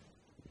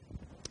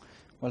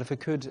Well, if we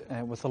could,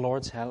 with the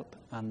Lord's help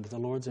and the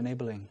Lord's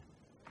enabling,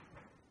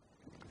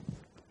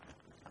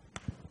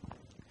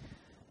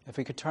 if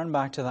we could turn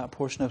back to that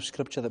portion of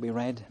Scripture that we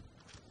read,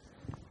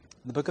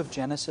 the book of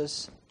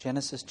Genesis,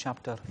 Genesis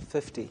chapter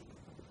 50.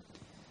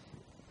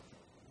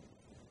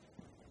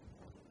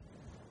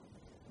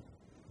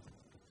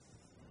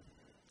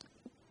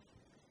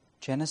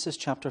 Genesis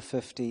chapter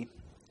 50,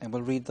 and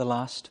we'll read the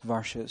last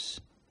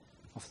verses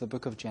of the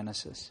book of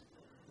Genesis.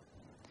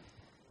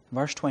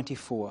 Verse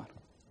 24.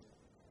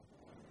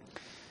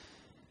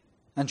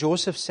 And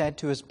Joseph said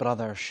to his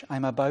brothers, I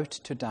am about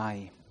to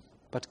die,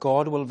 but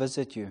God will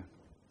visit you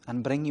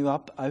and bring you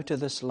up out of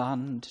this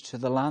land to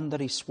the land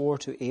that he swore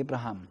to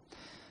Abraham,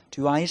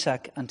 to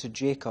Isaac, and to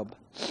Jacob.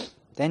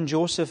 Then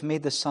Joseph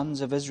made the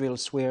sons of Israel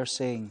swear,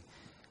 saying,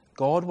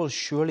 God will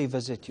surely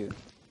visit you,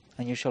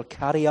 and you shall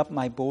carry up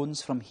my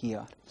bones from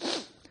here.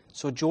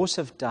 So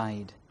Joseph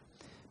died,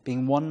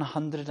 being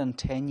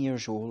 110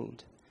 years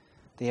old.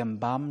 They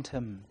embalmed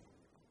him,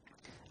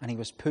 and he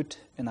was put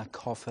in a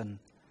coffin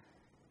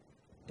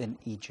in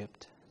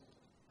Egypt.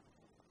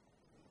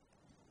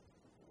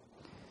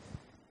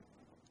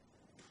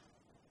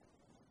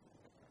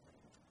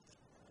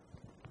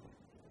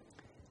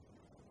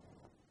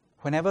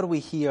 Whenever we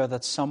hear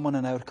that someone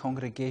in our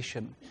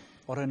congregation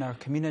or in our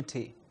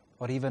community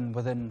or even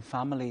within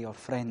family or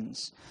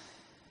friends,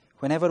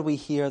 whenever we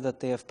hear that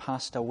they have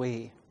passed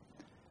away,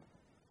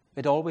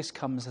 it always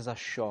comes as a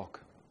shock.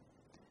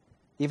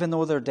 Even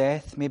though their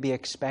death may be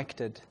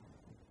expected,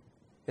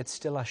 it's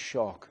still a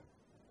shock.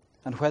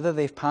 And whether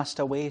they've passed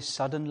away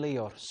suddenly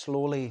or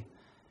slowly,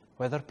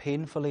 whether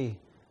painfully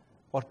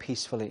or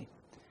peacefully,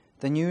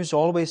 the news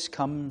always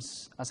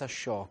comes as a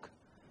shock,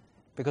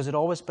 because it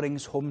always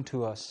brings home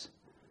to us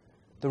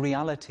the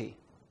reality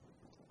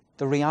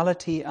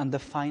and the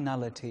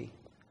finality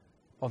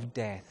of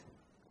death.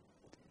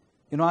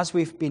 You know, as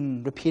we've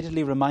been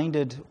repeatedly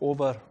reminded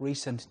over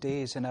recent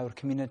days in our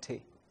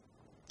community,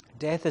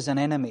 death is an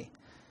enemy.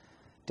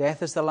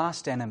 Death is the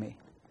last enemy.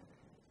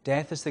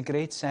 Death is the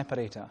great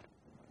separator,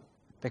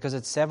 because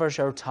it severs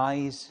our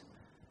ties,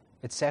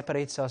 it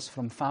separates us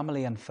from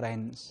family and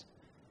friends,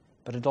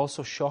 but it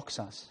also shocks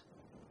us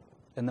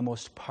in the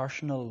most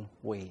personal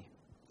way.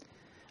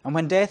 And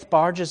when death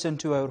barges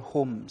into our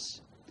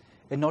homes,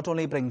 it not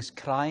only brings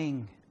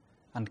crying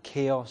and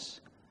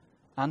chaos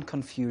and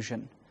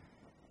confusion,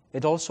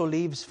 it also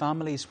leaves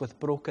families with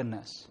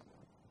brokenness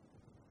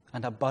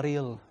and a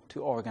burial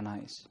to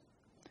organize.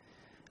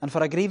 And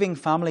for a grieving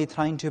family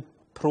trying to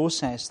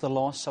process the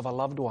loss of a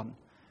loved one,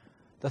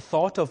 the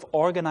thought of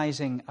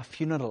organizing a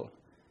funeral,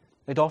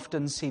 it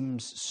often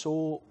seems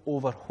so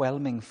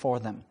overwhelming for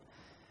them.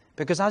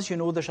 Because as you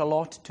know, there's a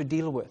lot to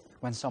deal with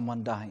when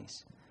someone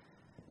dies.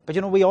 But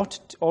you know, we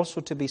ought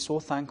also to be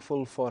so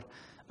thankful for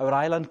our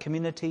island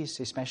communities,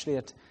 especially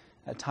at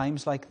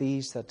times like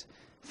these, that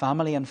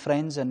family and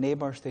friends and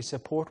neighbours, they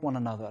support one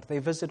another, they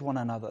visit one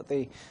another,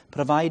 they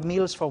provide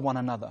meals for one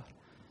another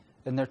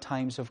in their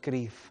times of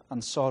grief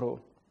and sorrow.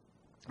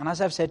 And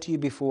as I've said to you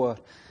before,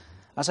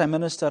 as I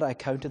minister, I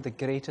count it the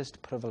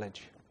greatest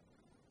privilege.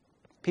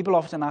 People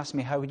often ask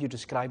me, how would you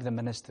describe the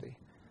ministry?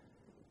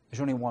 There's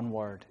only one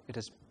word. It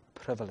is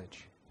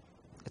privilege.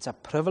 It's a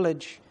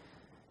privilege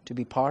to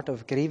be part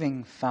of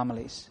grieving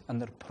families and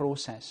their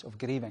process of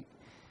grieving,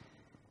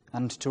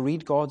 and to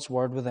read God's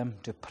word with them,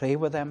 to pray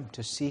with them,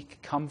 to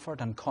seek comfort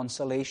and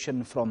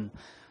consolation from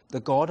the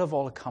God of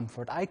all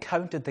comfort. I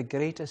count it the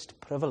greatest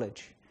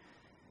privilege,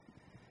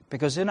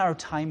 because in our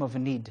time of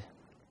need,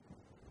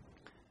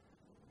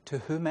 to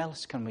whom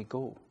else can we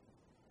go?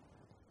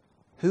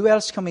 Who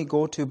else can we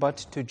go to but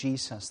to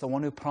Jesus, the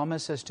one who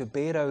promises to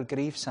bear our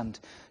griefs and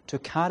to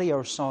carry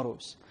our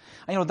sorrows?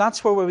 And you know,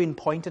 that's where we're being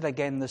pointed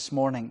again this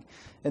morning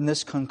in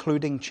this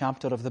concluding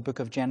chapter of the book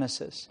of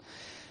Genesis.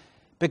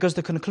 Because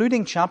the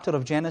concluding chapter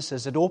of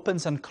Genesis, it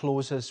opens and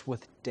closes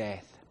with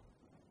death.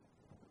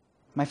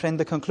 My friend,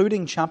 the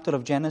concluding chapter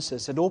of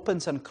Genesis, it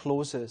opens and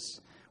closes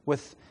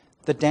with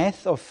the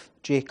death of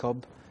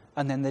Jacob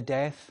and then the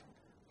death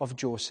of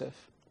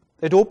Joseph.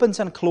 It opens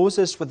and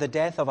closes with the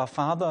death of a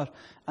father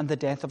and the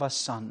death of a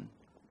son.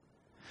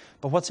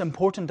 But what's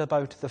important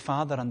about the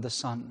father and the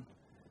son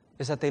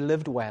is that they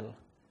lived well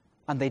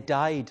and they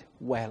died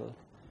well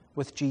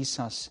with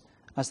Jesus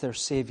as their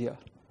Savior.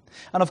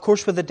 And of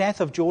course, with the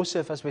death of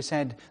Joseph, as we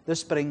said,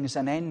 this brings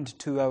an end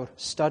to our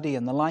study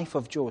in the life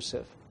of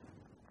Joseph.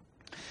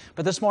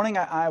 But this morning,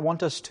 I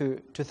want us to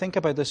think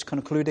about this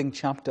concluding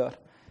chapter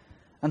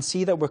and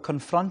see that we're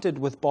confronted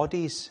with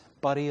bodies,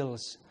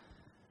 burials,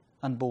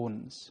 and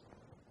bones.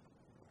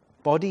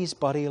 Bodies,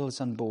 burials,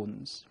 and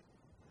bones.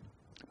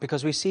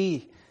 Because we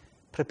see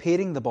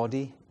preparing the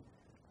body,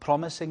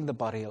 promising the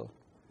burial,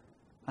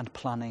 and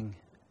planning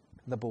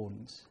the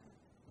bones.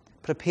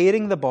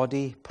 Preparing the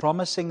body,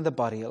 promising the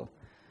burial,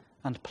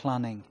 and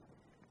planning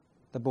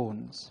the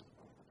bones.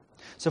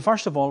 So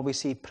first of all, we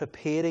see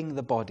preparing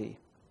the body.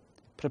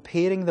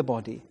 Preparing the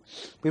body.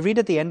 We read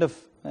at the end of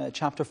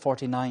chapter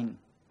 49.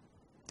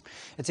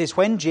 It says,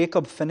 when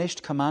Jacob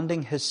finished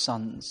commanding his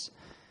sons,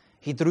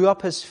 he drew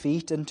up his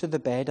feet into the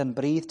bed and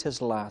breathed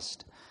his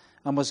last.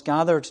 and was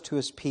gathered to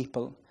his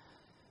people.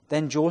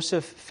 Then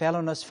Joseph fell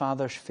on his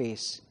father's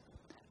face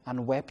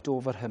and wept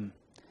over him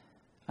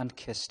and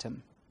kissed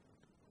him.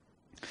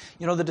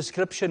 You know, the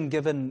description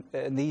given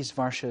in these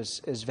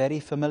verses is very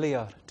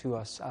familiar to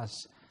us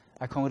as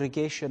a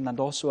congregation and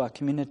also a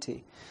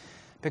community.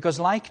 Because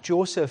like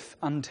Joseph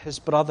and his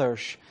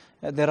brothers,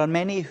 there are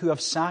many who have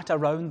sat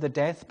around the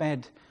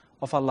deathbed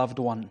of a loved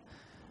one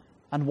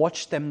and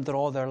watched them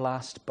draw their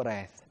last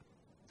breath.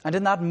 And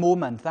in that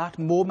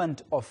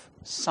moment of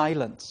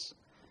silence,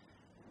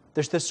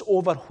 there's this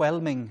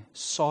overwhelming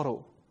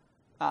sorrow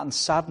and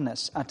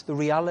sadness at the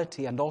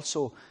reality and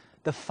also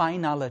the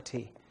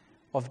finality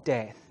of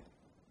death.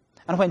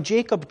 And when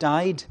Jacob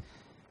died,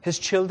 his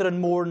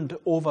children mourned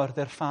over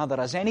their father,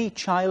 as any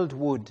child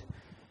would.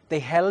 They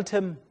held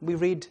him, we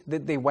read,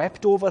 that they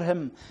wept over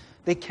him,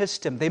 they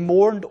kissed him, they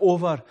mourned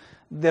over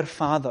their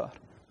father.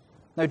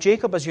 Now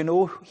Jacob, as you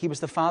know, he was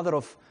the father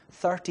of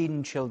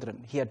 13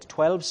 children. He had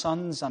 12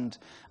 sons and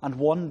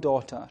one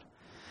daughter.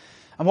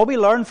 And what we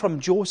learn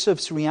from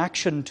Joseph's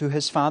reaction to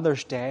his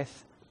father's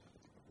death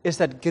is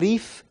that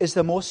grief is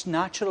the most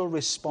natural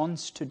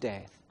response to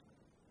death.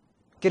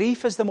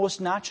 Grief is the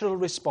most natural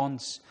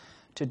response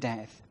to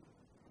death.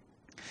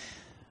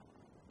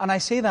 And I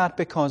say that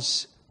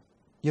because,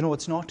 you know,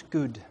 it's not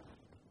good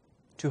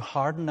to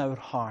harden our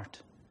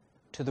heart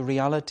to the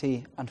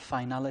reality and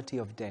finality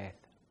of death.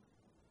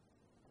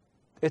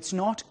 It's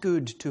not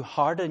good to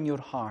harden your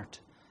heart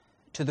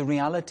to the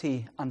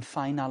reality and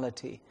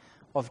finality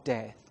of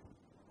death.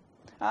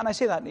 And I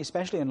say that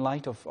especially in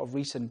light of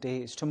recent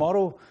days.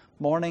 Tomorrow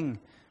morning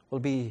will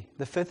be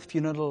the 5th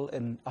funeral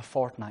in a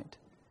fortnight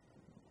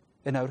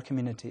in our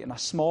community, in a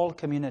small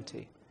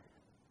community.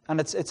 And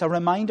it's a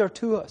reminder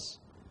to us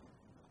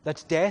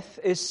that death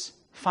is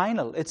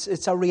final.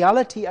 It's a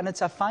reality and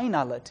it's a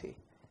finality.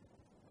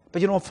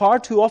 But you know, far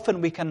too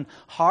often we can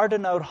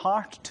harden our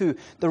heart to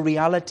the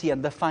reality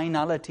and the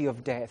finality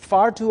of death.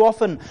 Far too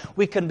often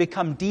we can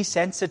become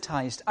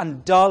desensitized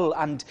and dull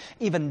and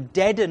even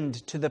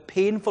deadened to the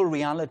painful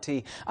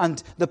reality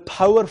and the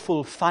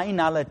powerful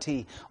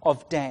finality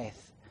of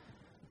death.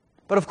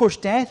 But of course,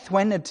 death,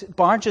 when it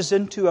barges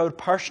into our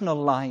personal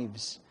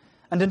lives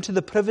and into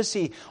the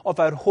privacy of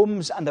our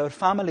homes and our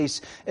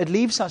families, it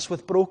leaves us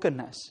with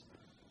brokenness.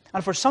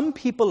 And for some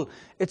people,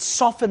 it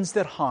softens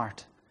their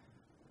heart,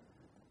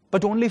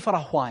 but only for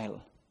a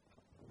while.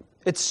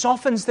 It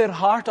softens their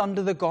heart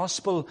under the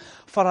gospel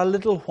for a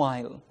little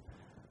while.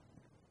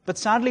 But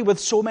sadly, with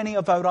so many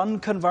of our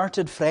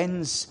unconverted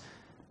friends,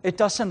 it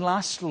doesn't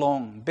last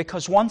long,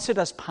 because once it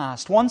has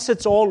passed, once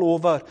it's all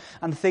over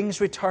and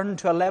things return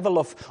to a level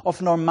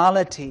of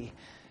normality,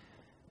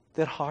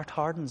 their heart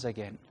hardens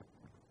again.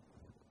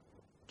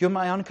 You're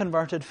my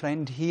unconverted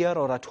friend here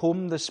or at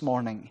home this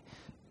morning.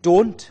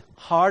 Don't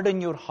harden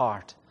your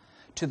heart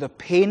to the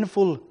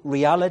painful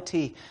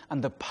reality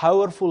and the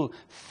powerful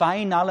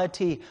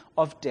finality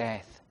of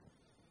death.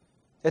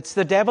 It's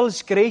the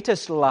devil's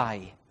greatest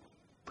lie.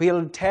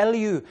 He'll tell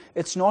you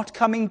it's not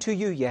coming to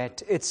you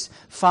yet. It's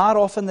far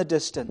off in the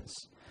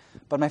distance.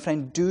 But my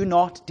friend, do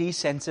not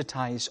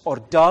desensitize or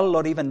dull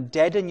or even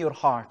deaden your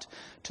heart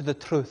to the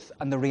truth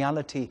and the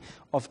reality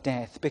of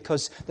death.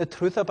 Because the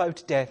truth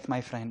about death,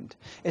 my friend,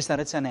 is that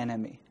it's an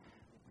enemy.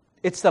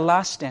 It's the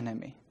last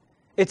enemy.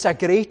 It's a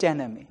great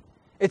enemy.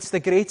 It's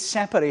the great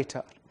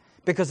separator,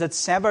 because it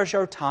severs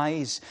our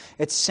ties.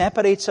 It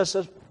separates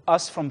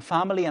us from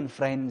family and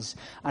friends,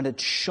 and it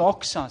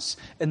shocks us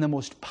in the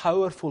most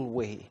powerful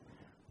way.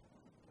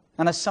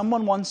 And as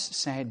someone once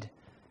said,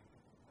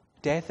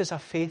 death is a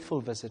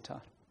faithful visitor.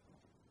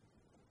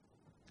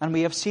 And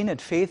we have seen it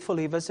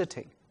faithfully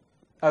visiting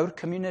our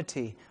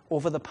community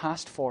over the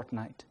past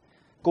fortnight,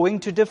 going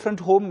to different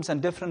homes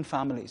and different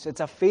families.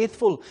 It's a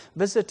faithful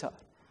visitor.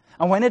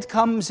 And when it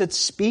comes, it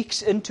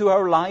speaks into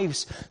our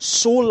lives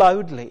so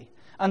loudly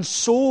and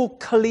so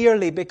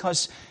clearly,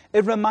 because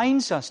it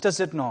reminds us,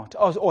 does it not?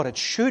 Or it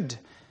should.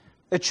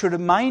 It should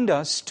remind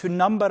us to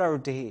number our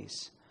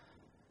days,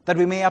 that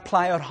we may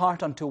apply our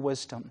heart unto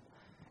wisdom.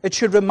 It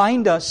should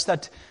remind us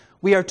that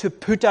we are to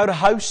put our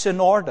house in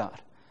order.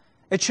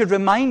 It should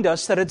remind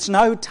us that it's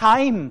now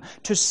time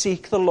to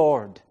seek the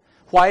Lord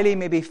while He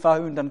may be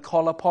found, and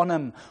call upon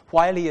Him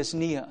while He is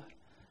near.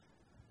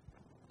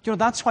 You know,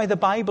 that's why the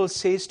Bible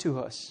says to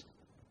us,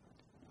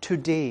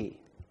 today,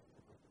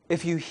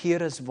 if you hear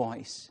His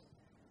voice,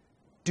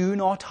 do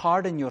not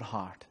harden your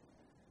heart.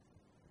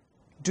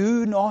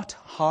 Do not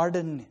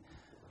harden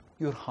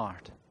your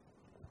heart.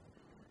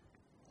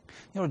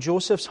 You know,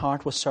 Joseph's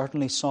heart was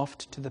certainly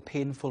soft to the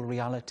painful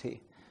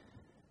reality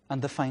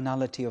and the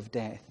finality of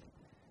death.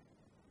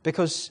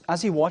 Because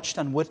as he watched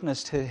and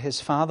witnessed his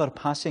father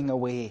passing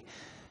away,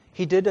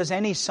 he did as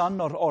any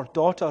son or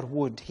daughter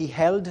would. He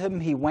held him,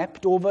 he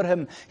wept over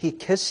him, he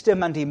kissed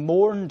him, and he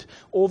mourned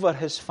over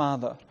his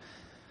father.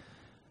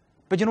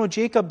 But you know,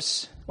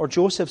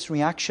 Joseph's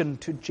reaction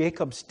to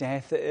Jacob's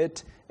death,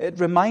 it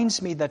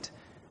reminds me that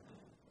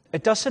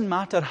it doesn't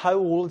matter how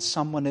old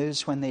someone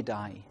is when they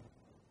die.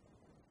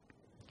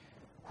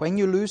 When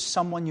you lose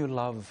someone you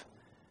love,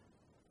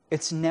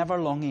 it's never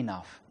long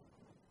enough.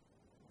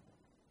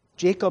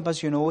 Jacob,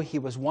 as you know, he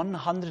was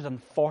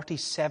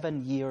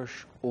 147 years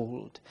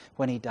old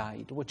when he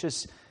died, which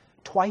is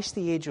twice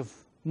the age of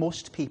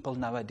most people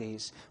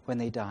nowadays when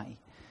they die.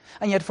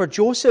 And yet for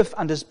Joseph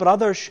and his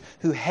brothers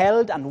who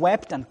held and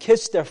wept and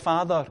kissed their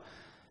father,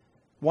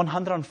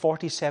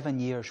 147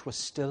 years was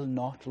still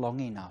not long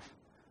enough.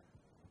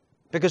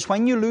 Because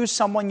when you lose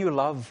someone you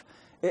love,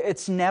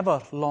 it's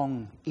never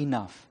long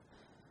enough.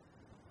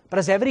 But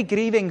as every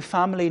grieving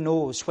family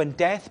knows, when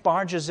death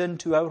barges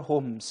into our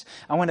homes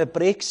and when it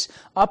breaks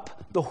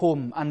up the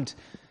home and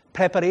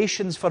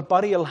preparations for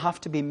burial have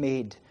to be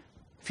made,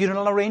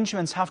 funeral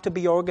arrangements have to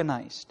be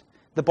organized,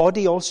 the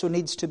body also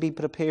needs to be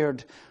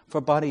prepared for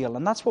burial.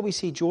 And that's what we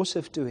see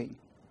Joseph doing.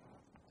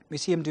 We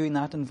see him doing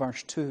that in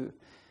verse 2.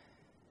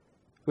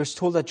 We're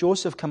told that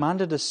Joseph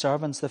commanded his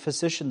servants, the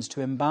physicians,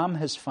 to embalm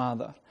his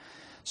father.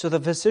 So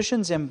the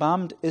physicians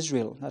embalmed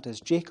Israel, that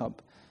is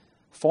Jacob.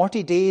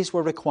 40 days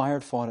were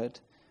required for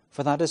it,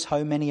 for that is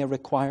how many are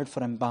required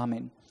for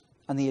embalming.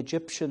 And the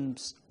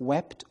Egyptians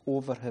wept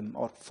over him,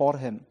 or for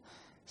him,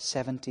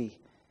 70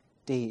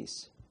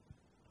 days.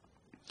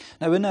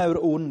 Now in our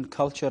own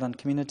culture and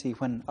community,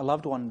 when a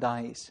loved one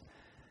dies,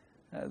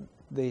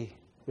 they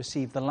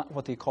receive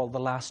what they call the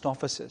last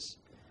offices,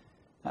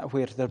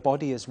 where their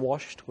body is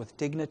washed with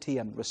dignity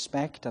and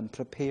respect and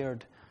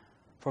prepared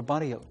for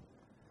burial.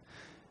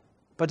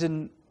 But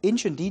in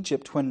ancient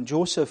Egypt, when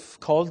Joseph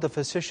called the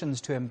physicians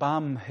to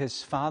embalm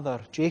his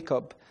father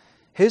Jacob,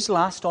 his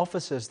last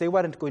offices, they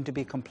weren't going to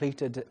be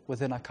completed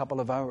within a couple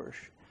of hours.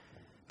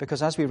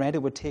 Because as we read,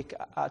 it would take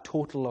a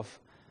total of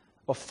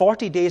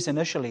 40 days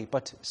initially,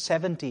 but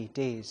 70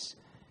 days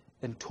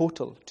in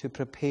total to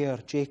prepare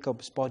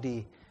Jacob's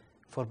body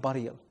for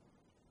burial.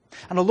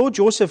 And although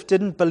Joseph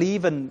didn't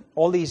believe in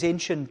all these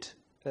ancient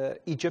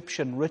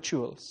Egyptian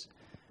rituals,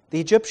 the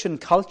Egyptian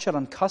culture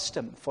and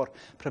custom for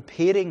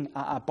preparing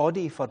a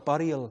body for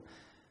burial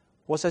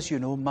was, as you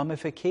know,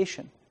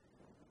 mummification.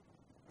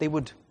 They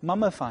would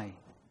mummify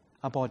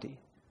a body.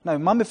 Now,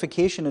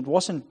 mummification, it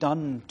wasn't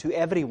done to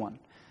everyone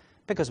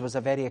because it was a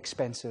very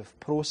expensive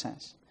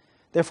process.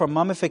 Therefore,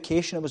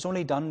 mummification, it was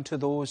only done to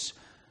those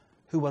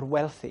who were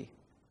wealthy.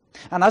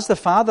 And as the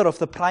father of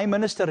the prime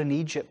minister in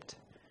Egypt,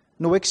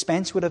 no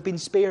expense would have been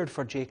spared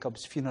for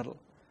Jacob's funeral.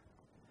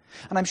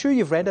 And I'm sure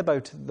you've read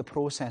about the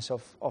process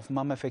of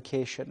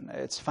mummification.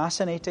 It's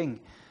fascinating,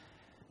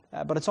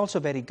 but it's also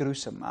very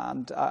gruesome.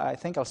 And I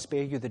think I'll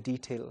spare you the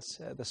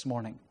details this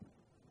morning.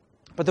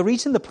 But the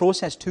reason the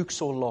process took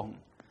so long,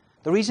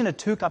 the reason it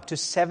took up to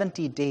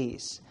 70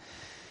 days,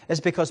 is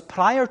because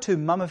prior to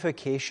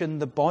mummification,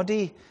 the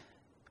body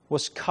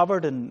was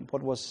covered in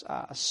what was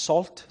a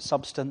salt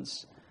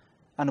substance,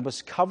 and it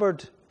was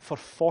covered for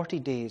 40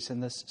 days in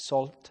this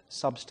salt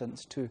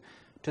substance to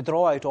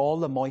draw out all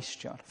the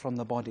moisture from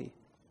the body.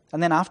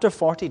 And then after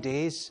 40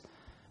 days,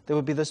 there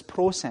would be this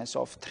process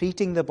of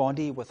treating the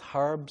body with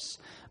herbs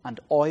and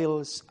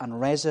oils and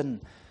resin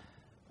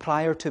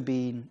prior to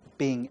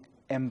being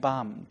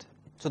embalmed.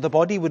 So the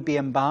body would be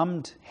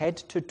embalmed head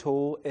to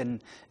toe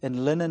in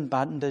linen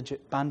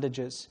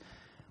bandages,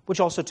 which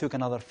also took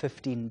another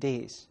 15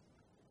 days.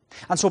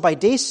 And so by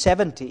day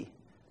 70,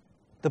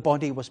 the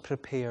body was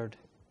prepared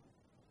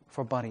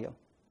for burial.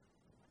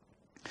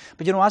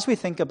 But you know, as we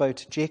think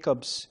about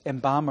Jacob's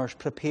embalmers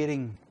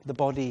preparing the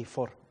body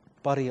for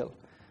burial,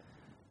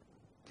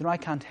 you know, I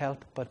can't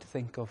help but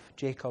think of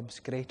Jacob's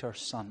greater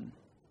son,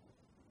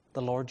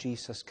 the Lord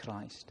Jesus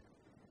Christ.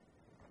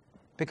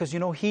 Because, you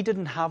know, he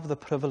didn't have the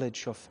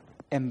privilege of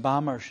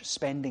embalmers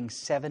spending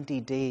 70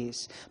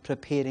 days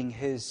preparing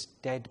his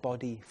dead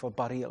body for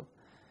burial.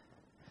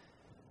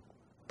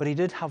 But he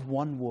did have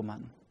one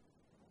woman,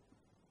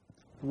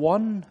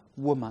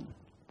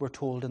 we're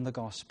told in the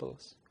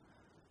Gospels,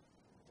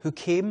 who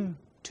came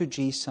to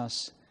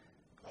Jesus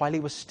while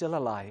he was still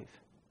alive.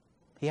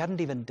 He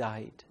hadn't even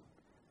died.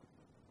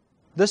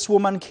 This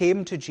woman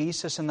came to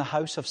Jesus in the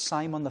house of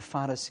Simon the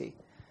Pharisee,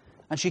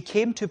 and she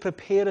came to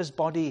prepare his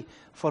body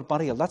for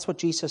burial. That's what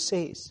Jesus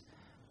says.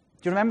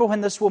 Do you remember when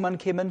this woman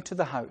came into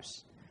the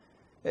house?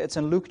 It's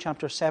in Luke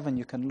chapter 7.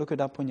 You can look it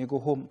up when you go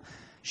home.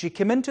 She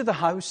came into the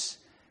house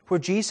where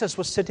Jesus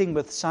was sitting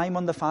with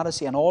Simon the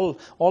Pharisee and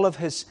all of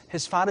his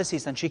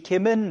Pharisees, and she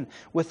came in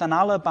with an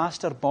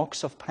alabaster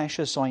box of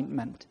precious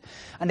ointment.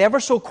 And ever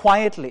so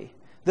quietly,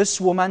 this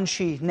woman,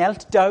 she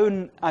knelt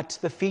down at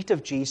the feet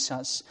of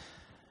Jesus,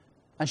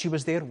 and she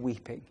was there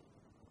weeping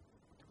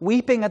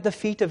at the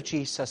feet of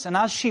Jesus. And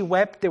as she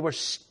wept, there were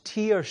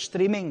tears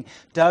streaming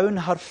down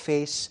her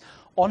face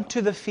onto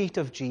the feet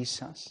of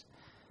Jesus.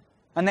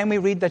 And then we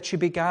read that she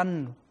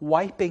began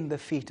wiping the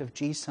feet of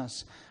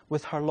Jesus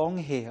with her long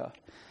hair.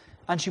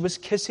 And she was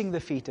kissing the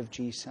feet of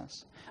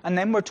Jesus. And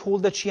then we're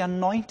told that she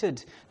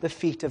anointed the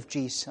feet of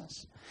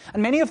Jesus.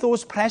 And many of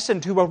those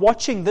present who were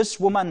watching this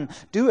woman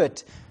do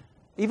it,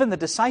 even the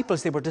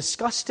disciples, they were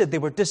disgusted, they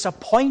were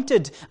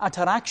disappointed at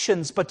her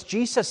actions. But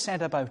Jesus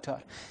said about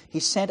her,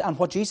 and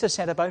what Jesus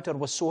said about her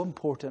was so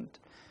important,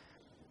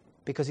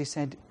 because he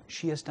said,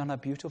 she has done a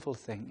beautiful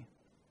thing.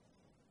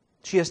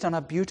 She has done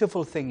a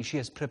beautiful thing. She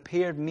has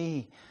prepared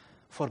me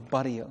for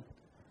burial.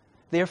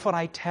 Therefore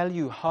I tell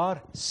you,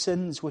 her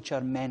sins, which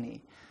are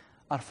many,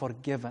 are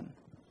forgiven,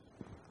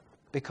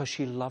 because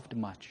she loved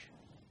much.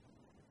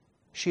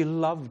 She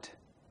loved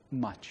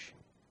much.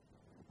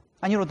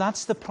 And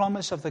that's the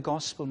promise of the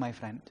gospel, my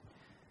friend.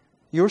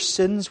 Your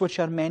sins, which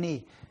are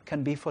many,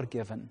 can be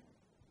forgiven.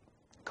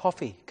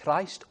 Coffee.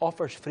 Christ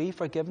offers free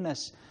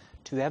forgiveness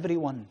to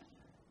everyone,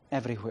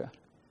 everywhere.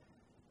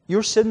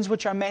 Your sins,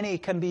 which are many,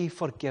 can be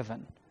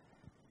forgiven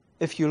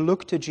if you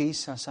look to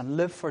Jesus and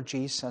live for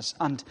Jesus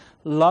and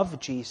love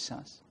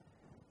Jesus.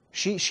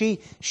 She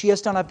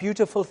has done a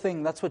beautiful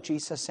thing. That's what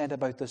Jesus said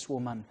about this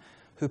woman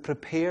who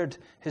prepared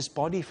his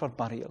body for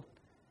burial.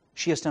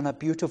 She has done a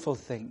beautiful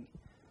thing.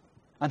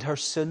 And her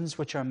sins,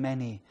 which are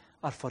many,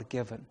 are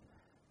forgiven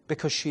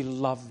because she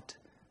loved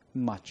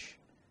much.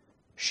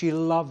 She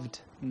loved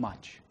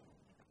much.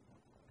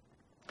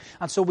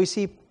 And so we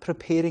see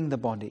preparing the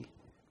body.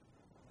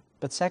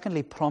 But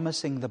secondly,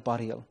 promising the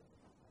burial.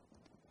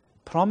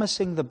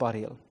 Promising the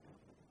burial.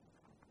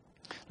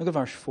 Look at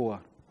verse 4.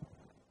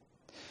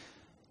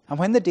 And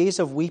when the days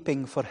of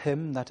weeping for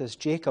him, that is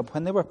Jacob,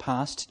 when they were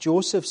past,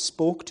 Joseph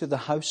spoke to the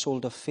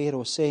household of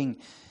Pharaoh, saying,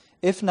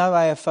 If now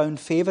I have found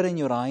favor in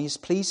your eyes,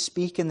 please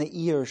speak in the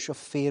ears of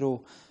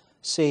Pharaoh,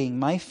 saying,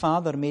 My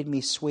father made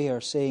me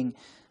swear, saying,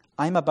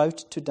 I am about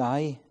to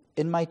die.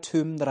 In my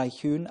tomb that I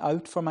hewn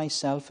out for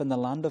myself in the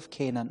land of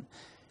Canaan,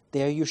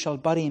 there you shall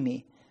bury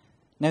me.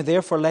 Now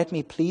therefore let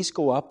me please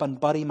go up and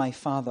bury my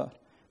father.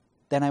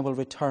 Then I will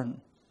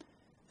return.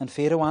 And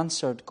Pharaoh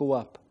answered, Go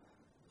up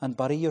and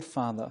bury your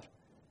father,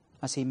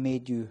 as he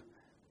made you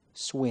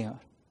swear.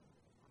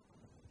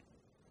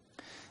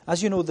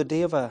 As you know, the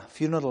day of a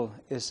funeral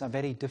is a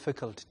very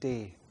difficult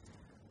day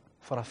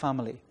for a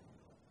family,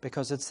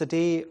 because it's the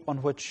day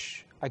on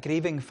which a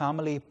grieving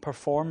family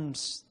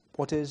performs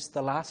what is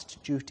the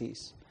last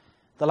duties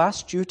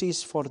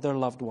for their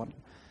loved one.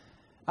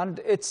 And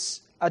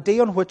it's a day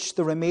on which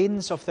the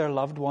remains of their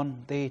loved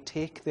one, they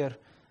take their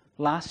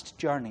last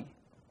journey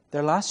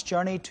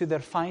to their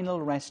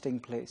final resting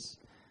place,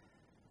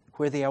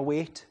 where they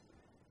await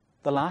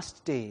the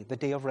last day, the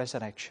day of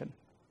resurrection.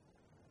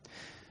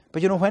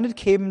 But when it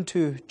came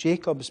to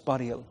Jacob's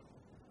burial,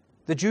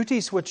 the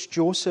duties which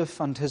Joseph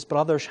and his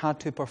brothers had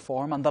to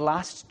perform, and the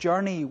last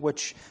journey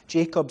which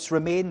Jacob's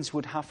remains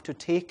would have to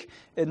take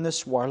in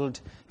this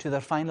world to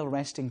their final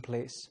resting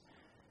place,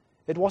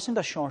 it wasn't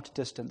a short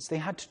distance. They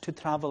had to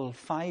travel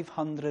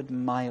 500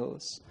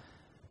 miles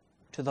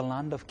to the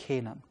land of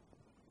Canaan.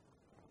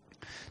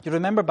 You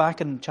remember back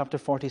in chapter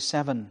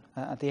 47,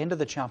 at the end of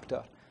the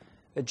chapter,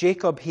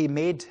 Jacob, he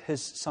made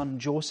his son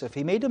Joseph,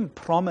 he made him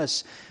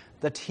promise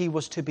that he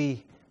was to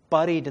be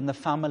buried in the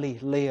family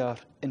lair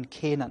in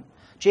Canaan.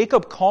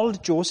 Jacob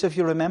called Joseph,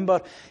 you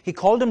remember, he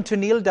called him to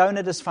kneel down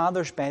at his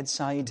father's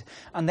bedside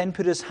and then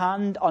put his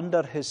hand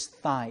under his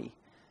thigh,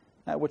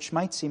 which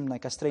might seem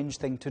like a strange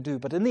thing to do,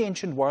 but in the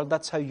ancient world,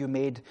 that's how you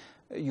made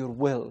your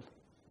will.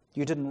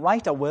 You didn't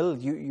write a will,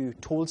 you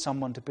told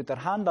someone to put their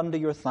hand under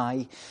your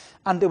thigh,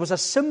 and it was a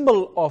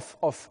symbol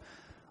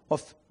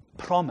of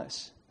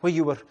promise, where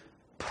you were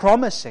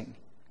promising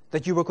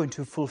that you were going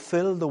to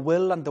fulfill the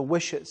will and the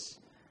wishes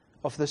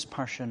of this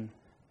person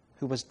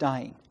who was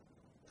dying.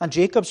 And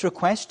Jacob's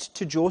request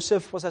to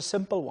Joseph was a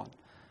simple one.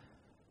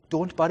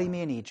 Don't bury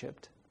me in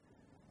Egypt.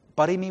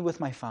 Bury me with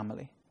my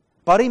family.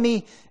 Bury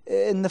me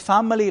in the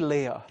family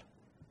lair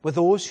with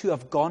those who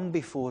have gone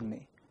before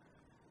me.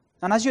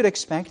 And as you'd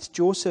expect,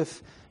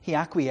 Joseph, he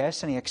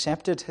acquiesced and he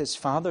accepted his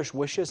father's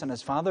wishes and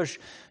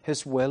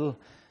his will.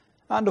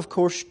 And of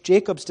course,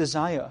 Jacob's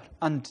desire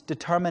and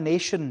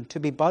determination to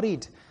be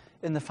buried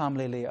in the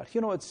family lair.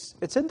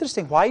 It's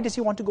interesting. Why does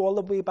he want to go all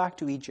the way back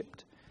to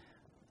Egypt?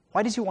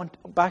 Why does he want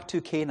back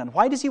to Canaan?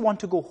 Why does he want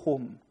to go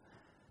home?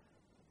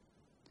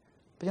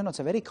 But it's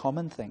a very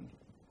common thing.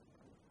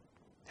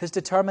 His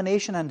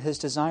determination and his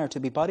desire to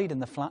be buried in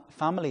the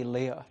family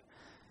lair,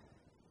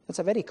 it's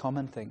a very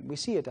common thing. We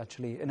see it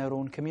actually in our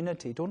own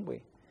community, don't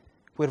we?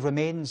 Where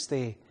remains,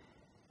 they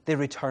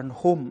return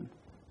home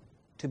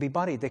to be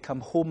buried. They come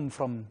home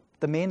from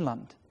the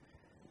mainland.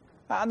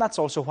 And that's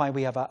also why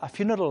we have a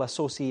funeral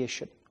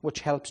association, which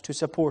helps to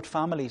support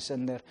families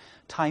in their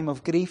time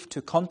of grief,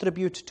 to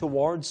contribute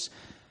towards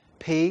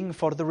paying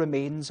for the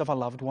remains of a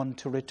loved one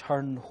to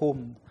return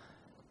home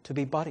to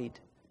be buried.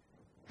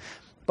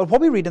 But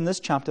what we read in this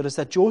chapter is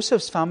that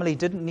Joseph's family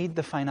didn't need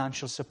the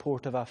financial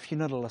support of a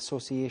funeral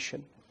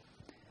association,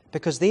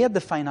 because they had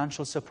the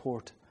financial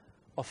support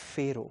of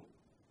Pharaoh,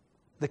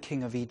 the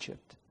king of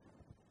Egypt.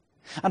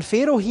 And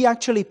Pharaoh, he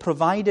actually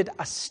provided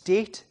a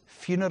state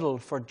funeral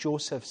for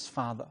Joseph's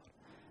father.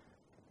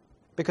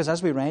 Because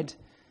as we read,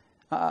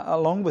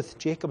 along with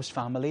Jacob's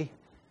family,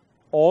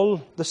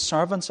 all the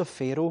servants of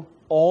Pharaoh,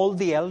 all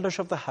the elders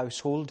of the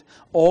household,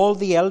 all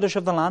the elders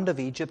of the land of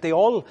Egypt, they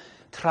all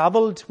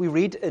traveled, we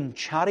read, in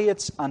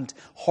chariots and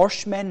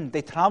horsemen.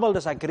 They traveled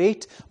as a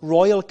great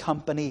royal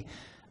company,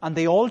 and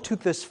they all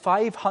took this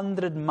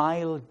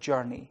 500-mile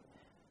journey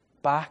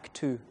back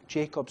to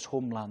Jacob's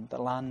homeland,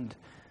 the land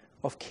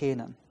of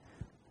Canaan.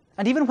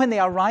 And even when they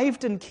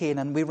arrived in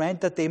Canaan, we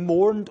read that they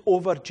mourned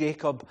over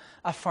Jacob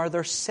a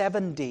further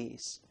 7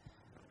 days.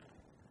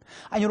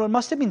 And it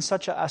must have been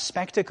such a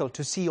spectacle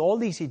to see all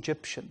these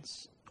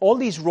Egyptians, all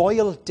these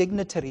royal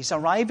dignitaries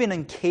arriving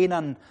in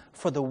Canaan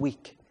for the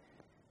week.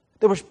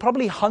 There was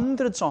probably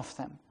hundreds of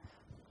them.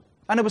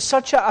 And it was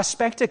such a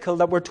spectacle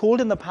that we're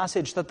told in the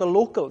passage that the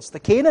locals, the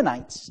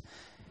Canaanites,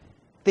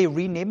 they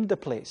renamed the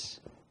place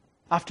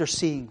after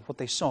seeing what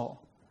they saw.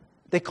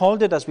 They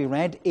called it, as we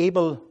read,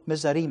 Abel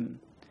Mizraim,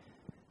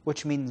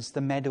 which means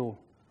the meadow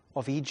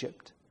of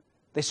Egypt.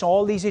 They saw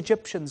all these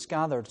Egyptians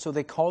gathered, so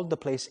they called the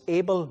place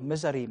Abel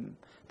Mizraim,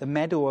 the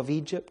meadow of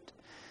Egypt.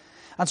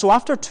 And so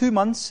after 2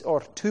 months,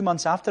 or 2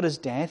 months after his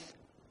death,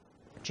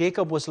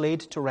 Jacob was laid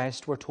to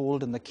rest, we're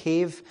told, in the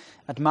cave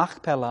at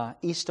Machpelah,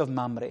 east of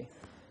Mamre.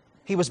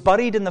 He was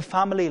buried in the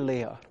family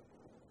lair,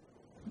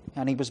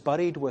 and he was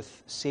buried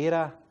with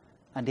Sarah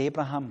and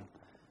Abraham,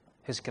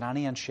 his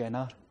granny and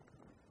Shinar.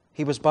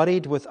 He was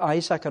buried with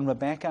Isaac and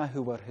Rebekah,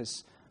 who were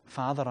his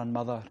father and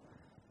mother.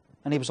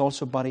 And he was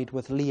also buried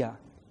with Leah,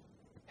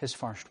 his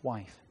first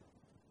wife.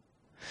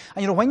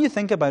 And when you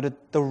think about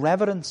it, the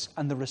reverence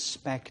and the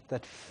respect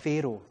that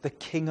Pharaoh, the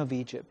king of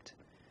Egypt,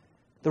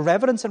 the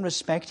reverence and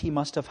respect he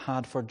must have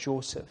had for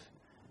Joseph,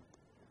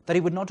 that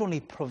he would not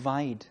only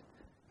provide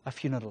a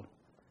funeral,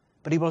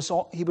 but he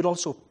would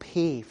also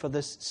pay for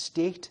this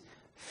state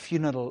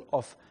funeral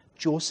of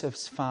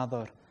Joseph's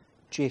father,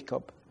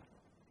 Jacob.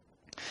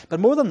 But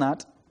more than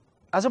that,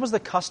 as it was the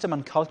custom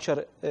and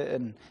culture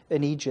in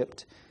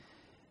Egypt,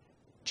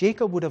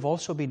 Jacob would have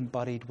also been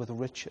buried with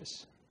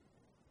riches.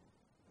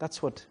 That's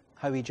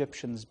how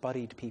Egyptians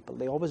buried people.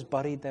 They always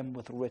buried them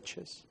with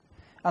riches.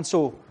 And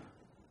so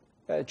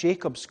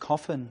Jacob's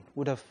coffin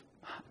would have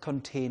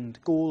contained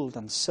gold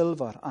and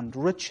silver and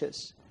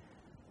riches.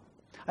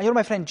 And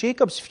my friend,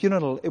 Jacob's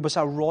funeral, it was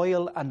a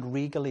royal and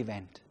regal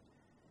event.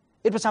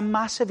 It was a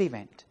massive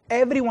event.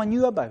 Everyone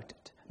knew about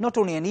it. Not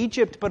only in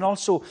Egypt, but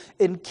also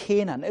in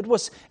Canaan. It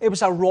was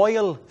a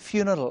royal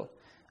funeral.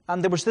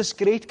 And there was this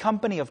great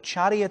company of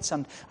chariots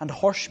and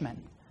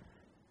horsemen.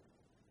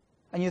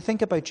 And you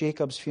think about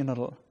Jacob's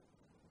funeral,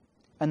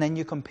 and then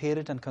you compare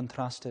it and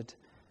contrast it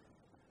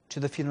to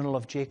the funeral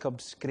of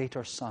Jacob's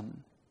greater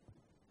son,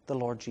 the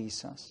Lord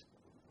Jesus.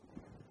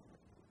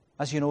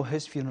 As you know,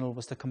 his funeral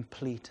was the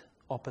complete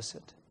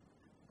opposite.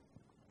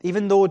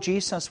 Even though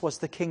Jesus was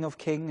the King of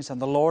Kings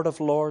and the Lord of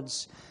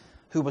Lords,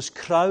 who was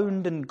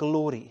crowned in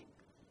glory,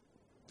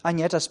 and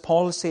yet, as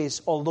Paul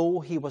says, although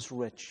he was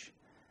rich,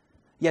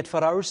 yet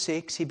for our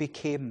sakes he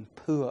became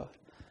poor,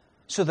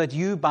 so that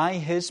you by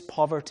his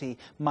poverty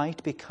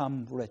might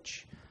become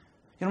rich.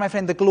 My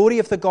friend, the glory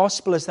of the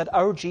gospel is that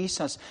our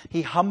Jesus,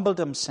 he humbled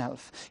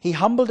himself. He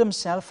humbled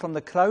himself from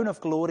the crown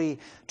of glory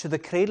to the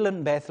cradle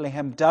in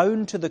Bethlehem,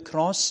 down to the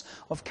cross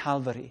of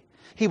Calvary.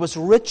 He was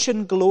rich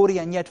in glory,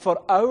 and yet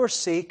for our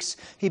sakes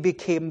he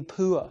became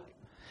poor.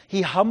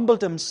 He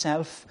humbled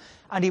himself,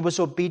 and he was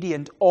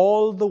obedient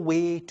all the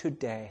way to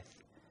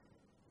death,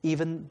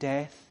 even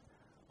death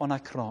on a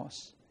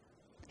cross.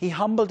 He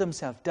humbled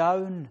himself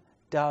down,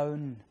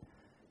 down,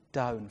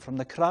 down, from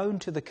the crown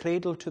to the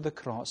cradle to the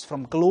cross,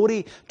 from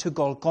glory to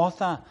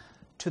Golgotha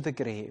to the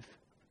grave.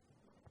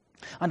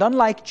 And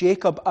unlike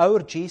Jacob, our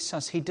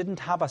Jesus, he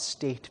didn't have a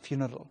state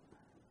funeral.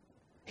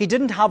 He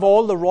didn't have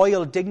all the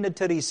royal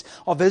dignitaries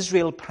of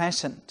Israel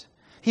present.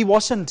 He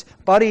wasn't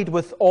buried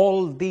with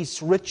all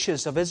these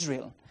riches of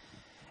Israel.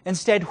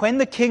 Instead, when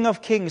the King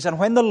of Kings and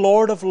when the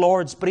Lord of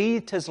Lords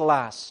breathed his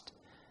last,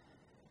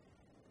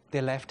 they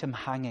left him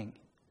hanging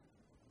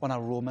on a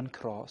Roman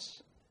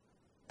cross.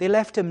 They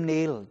left him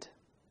nailed.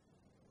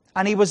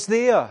 And he was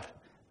there,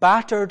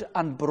 battered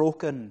and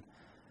broken,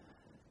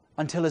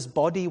 until his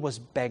body was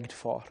begged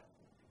for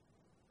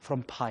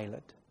from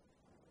Pilate.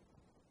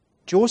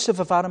 Joseph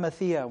of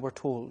Arimathea, we're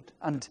told,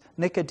 and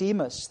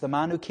Nicodemus, the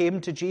man who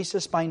came to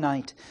Jesus by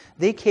night,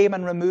 they came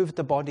and removed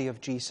the body of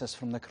Jesus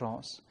from the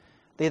cross.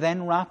 They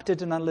then wrapped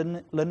it in a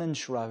linen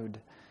shroud,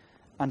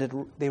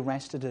 and they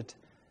rested it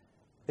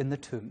in the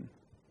tomb.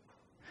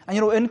 And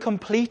in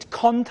complete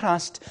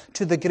contrast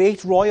to the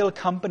great royal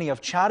company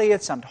of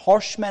chariots and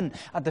horsemen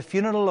at the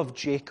funeral of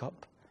Jacob,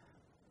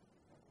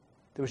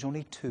 there was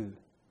only two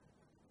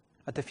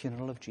at the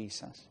funeral of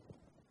Jesus.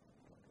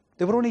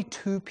 There were only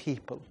two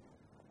people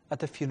at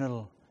the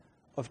funeral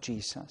of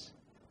Jesus.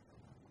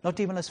 Not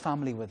even his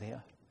family were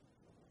there.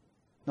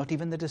 Not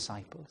even the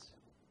disciples.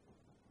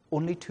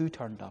 Only two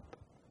turned up.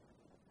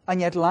 And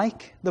yet,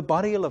 like the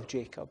burial of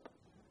Jacob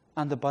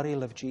and the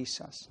burial of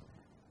Jesus,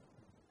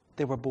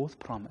 they were both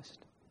promised.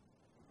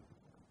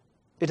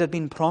 It had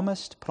been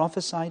promised,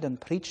 prophesied, and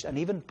preached, and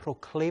even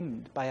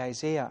proclaimed by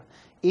Isaiah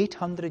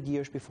 800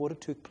 years before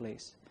it took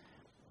place.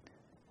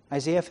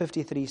 Isaiah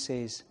 53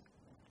 says,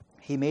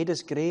 "He made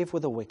his grave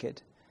with the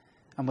wicked,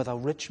 and with a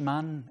rich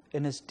man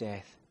in his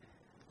death.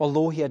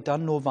 Although he had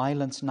done no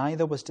violence,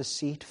 neither was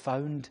deceit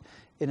found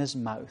in his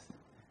mouth."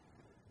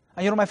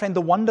 And my friend,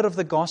 the wonder of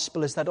the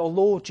gospel is that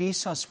although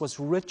Jesus was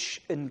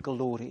rich in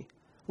glory,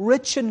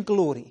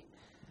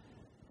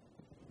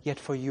 yet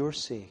for your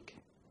sake,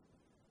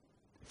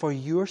 for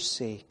your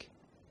sake,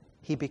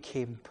 he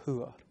became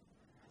poor,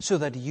 so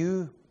that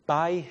you,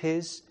 by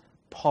his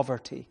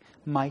poverty,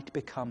 might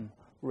become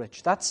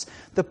rich. That's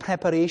the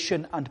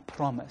preparation and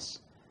promise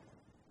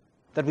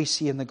that we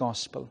see in the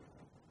gospel.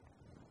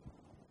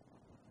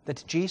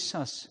 That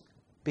Jesus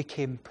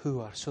became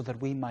poor so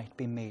that we might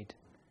be made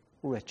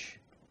rich.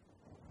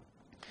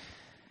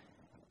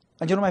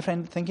 And you know, my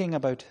friend, thinking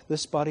about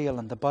this burial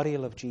and the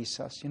burial of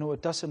Jesus, you know,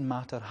 it doesn't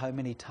matter how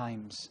many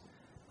times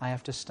I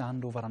have to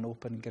stand over an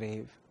open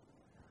grave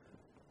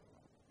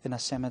in a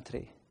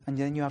cemetery. And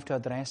then you have to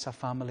address a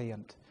family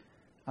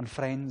and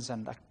friends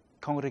and a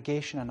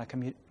congregation and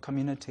a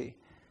community.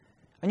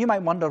 And you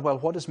might wonder, well,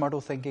 what is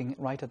Murdo thinking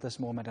right at this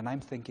moment? And I'm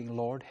thinking,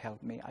 Lord,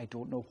 help me. I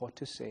don't know what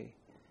to say.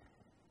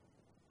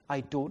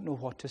 I don't know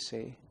what to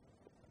say.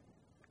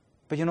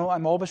 But you know,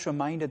 I'm always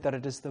reminded that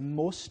it is the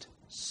most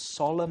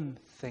solemn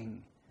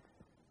thing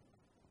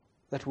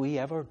that we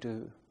ever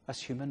do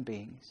as human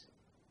beings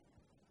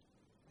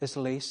is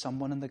lay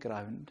someone in the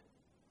ground.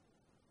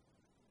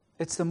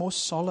 It's the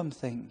most solemn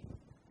thing.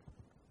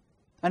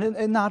 And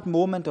in that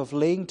moment of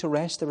laying to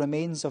rest the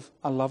remains of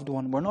a loved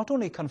one, we're not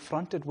only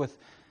confronted with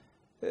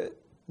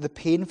the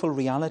painful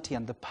reality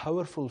and the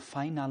powerful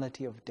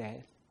finality of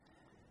death,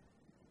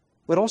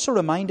 we're also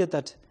reminded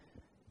that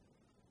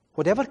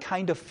whatever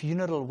kind of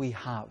funeral we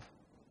have,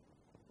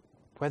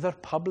 whether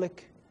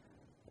public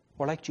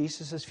or like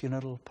Jesus'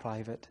 funeral,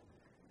 private,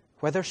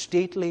 whether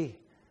stately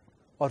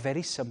or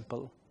very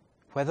simple,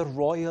 whether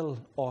royal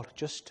or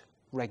just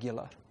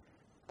regular,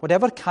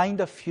 whatever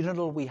kind of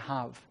funeral we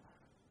have,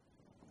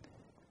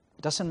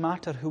 it doesn't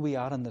matter who we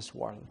are in this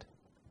world.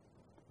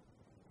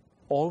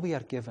 All we are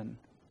given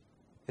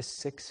is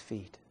 6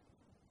 feet.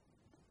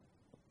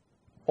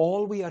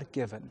 All we are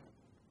given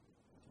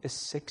is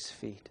 6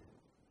 feet.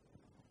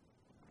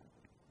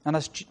 And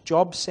as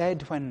Job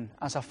said, when,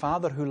 as a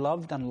father who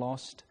loved and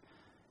lost,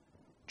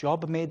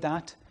 Job made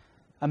that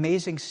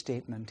amazing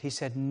statement. He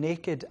said,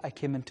 naked I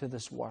came into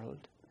this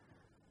world,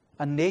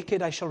 and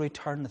naked I shall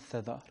return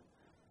thither.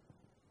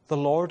 The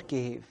Lord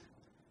gave,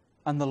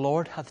 and the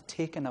Lord hath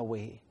taken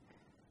away.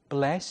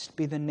 Blessed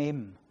be the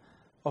name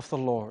of the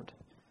Lord.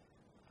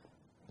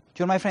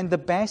 Do you know, my friend, the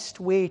best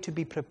way to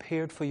be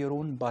prepared for your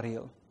own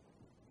burial,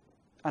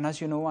 and as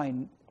you know, I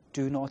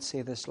do not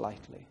say this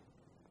lightly,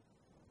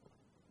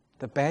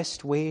 the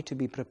best way to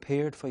be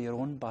prepared for your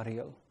own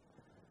burial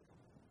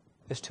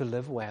is to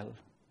live well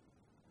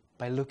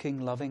by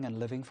looking, loving, and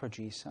living for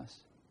Jesus,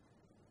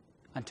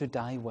 and to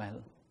die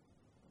well,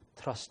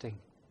 trusting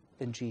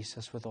in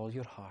Jesus with all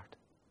your heart.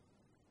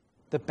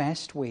 The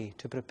best way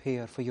to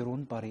prepare for your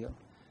own burial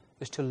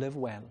is to live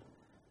well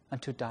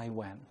and to die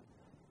well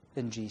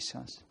in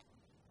Jesus.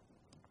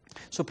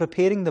 So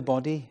preparing the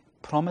body,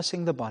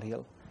 promising the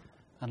burial,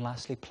 and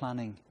lastly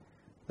planning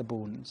the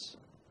bones.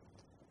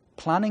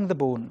 Planning the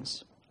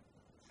bones.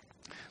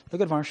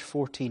 Look at verse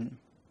 14.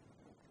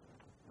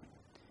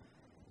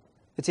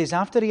 It says,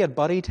 after he had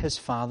buried his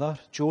father,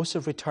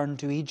 Joseph returned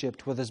to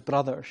Egypt with his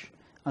brothers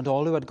and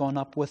all who had gone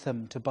up with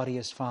him to bury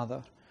his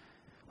father.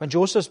 When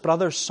Joseph's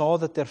brothers saw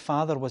that their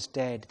father was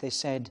dead, they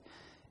said,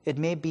 it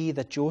may be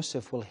that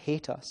Joseph will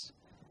hate us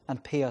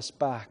and pay us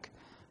back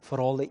for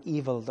all the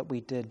evil that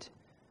we did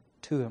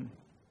to him.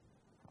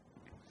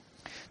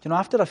 You know,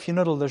 after a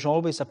funeral, there's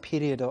always a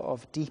period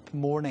of deep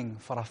mourning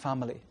for a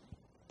family.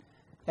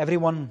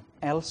 Everyone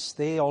else,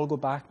 they all go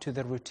back to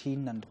their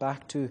routine and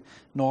back to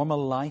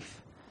normal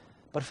life.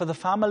 But for the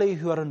family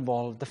who are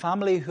involved, the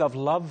family who have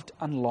loved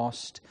and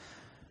lost,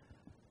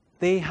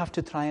 they have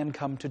to try and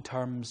come to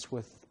terms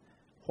with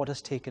what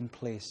has taken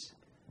place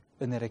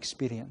in their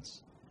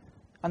experience.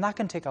 And that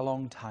can take a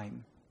long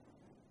time.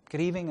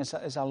 Grieving is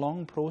a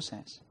long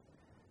process.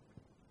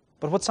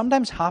 But what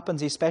sometimes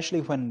happens,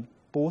 especially when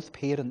both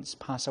parents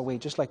pass away,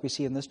 just like we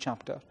see in this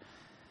chapter,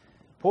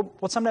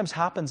 what sometimes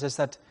happens is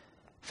that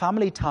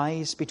family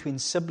ties between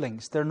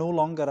siblings, they're no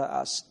longer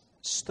as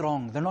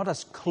strong. They're not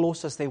as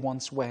close as they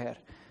once were.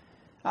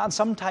 And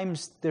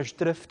sometimes there's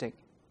drifting.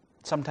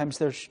 Sometimes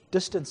there's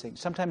distancing.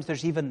 Sometimes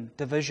there's even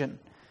division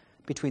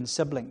between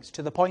siblings,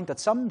 to the point that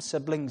some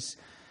siblings,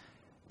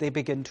 they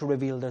begin to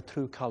reveal their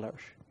true colors.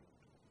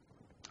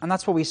 And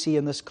that's what we see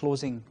in this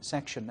closing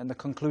section, in the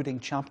concluding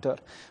chapter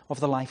of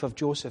the life of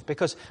Joseph.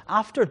 Because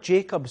after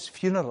Jacob's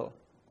funeral,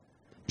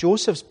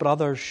 Joseph's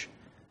brothers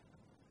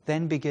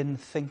then begin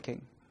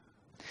thinking.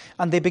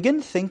 And they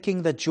begin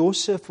thinking that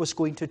Joseph was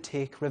going to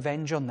take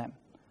revenge on them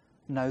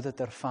now that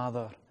their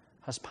father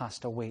has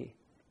passed away.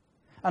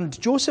 And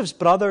Joseph's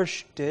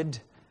brothers did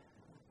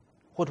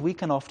what we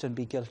can often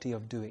be guilty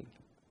of doing.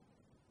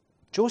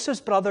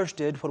 Joseph's brothers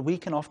did what we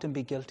can often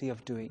be guilty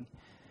of doing.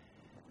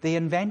 They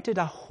invented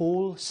a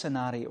whole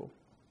scenario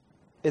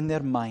in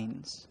their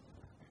minds,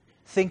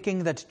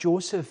 thinking that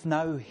Joseph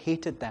now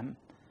hated them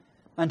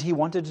and he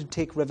wanted to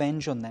take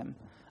revenge on them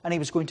and he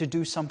was going to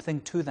do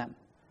something to them,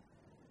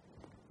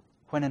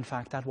 when in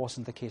fact that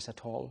wasn't the case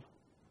at all.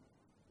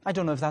 I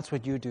don't know if that's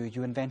what you do.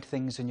 You invent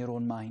things in your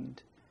own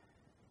mind.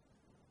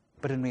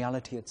 But in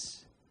reality,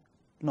 it's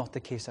not the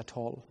case at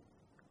all.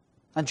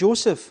 And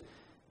Joseph,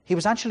 He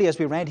was actually, as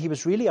we read, he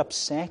was really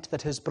upset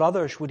that his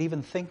brothers would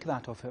even think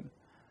that of him.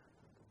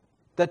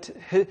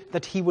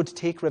 That he would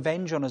take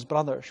revenge on his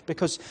brothers.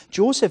 Because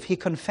Joseph, he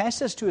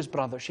confesses to his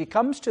brothers. He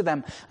comes to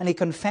them and he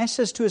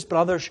confesses to his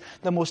brothers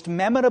the most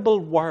memorable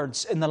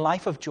words in the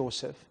life of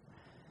Joseph.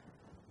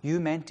 You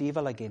meant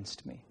evil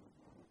against me,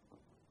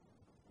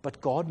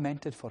 but God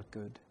meant it for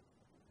good.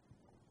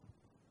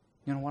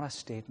 You know, what a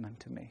statement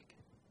to make.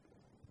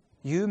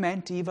 You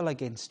meant evil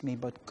against me,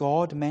 but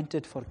God meant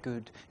it for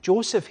good.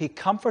 Joseph, he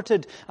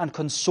comforted and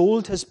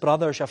consoled his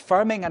brothers,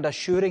 affirming and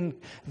assuring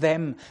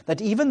them that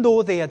even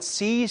though they had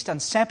seized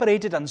and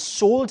separated and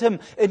sold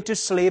him into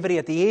slavery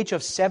at the age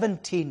of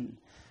 17,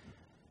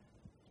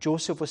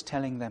 Joseph was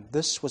telling them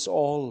this was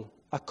all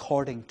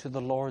according to the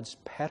Lord's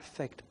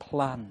perfect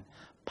plan,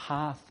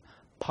 path,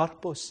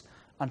 purpose,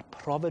 and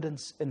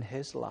providence in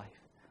his life.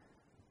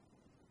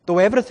 Though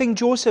everything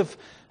Joseph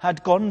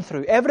had gone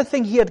through,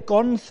 everything he had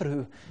gone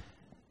through,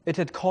 it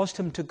had caused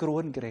him to grow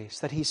in grace,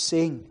 that he's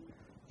saying,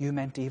 you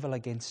meant evil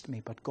against me,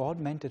 but God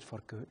meant it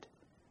for good.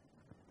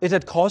 It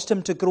had caused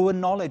him to grow in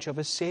knowledge of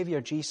his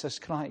Savior, Jesus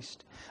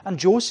Christ. And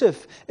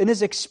Joseph, in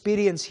his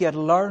experience, he had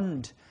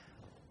learned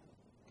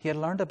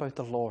about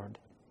the Lord,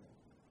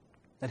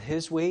 that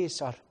his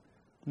ways are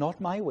not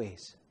my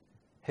ways.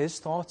 His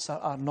thoughts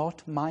are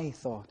not my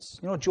thoughts.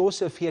 You know,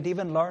 Joseph, he had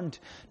even learned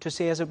to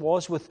say, as it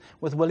was with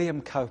William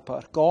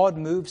Cowper, God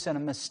moves in a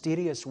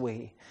mysterious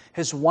way,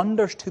 his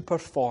wonders to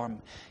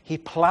perform. He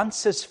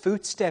plants his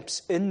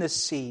footsteps in the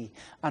sea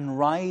and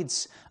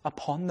rides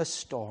upon the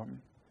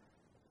storm.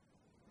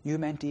 You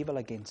meant evil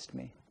against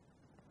me,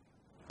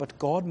 but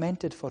God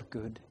meant it for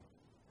good.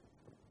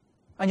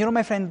 And you know,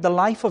 my friend, the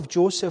life of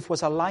Joseph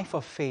was a life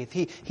of faith.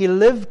 He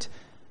lived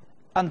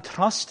and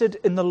trusted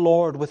in the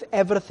Lord with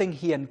everything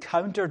he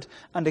encountered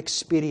and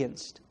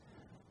experienced.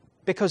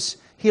 Because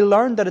he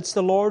learned that it's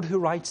the Lord who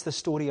writes the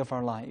story of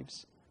our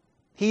lives.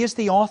 He is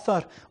the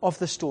author of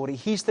the story.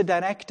 He's the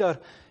director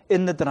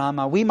in the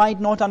drama. We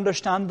might not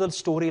understand the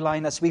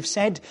storyline, as we've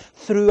said,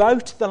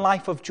 throughout the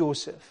life of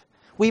Joseph.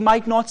 We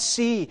might not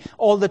see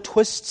all the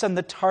twists and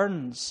the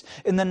turns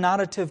in the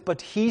narrative,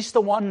 but he's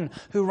the one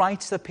who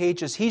writes the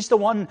pages. He's the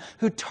one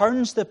who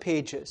turns the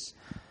pages.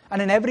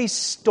 And in every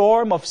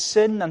storm of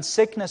sin and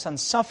sickness and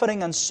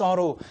suffering and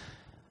sorrow,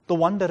 the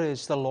wonder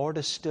is the Lord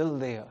is still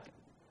there.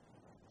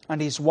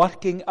 And He's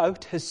working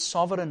out His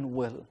sovereign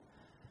will.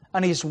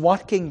 And He's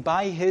working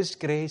by His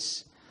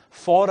grace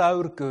for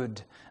our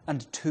good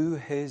and to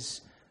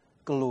His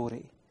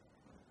glory.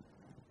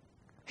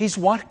 He's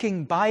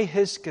working by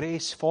His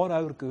grace for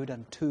our good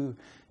and to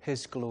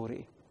His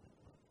glory.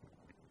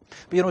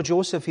 But you know,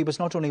 Joseph, he was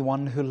not only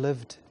one who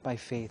lived by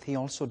faith, he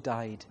also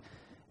died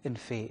in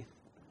faith.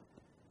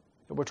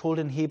 We're told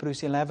in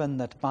Hebrews 11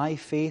 that by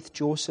faith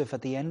Joseph,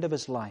 at the end of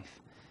his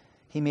life,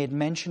 he made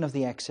mention of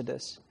the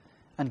Exodus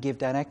and gave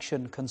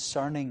direction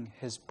concerning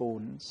his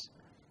bones.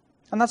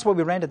 And that's what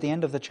we read at the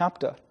end of the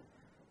chapter.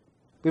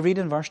 We read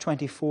in verse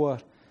 24,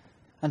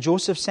 and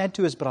Joseph said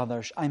to his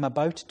brothers, I'm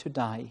about to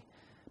die,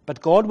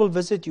 but God will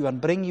visit you and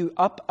bring you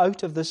up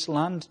out of this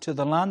land to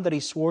the land that He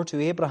swore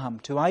to Abraham,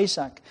 to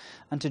Isaac,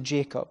 and to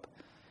Jacob.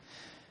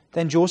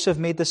 Then Joseph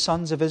made the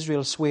sons of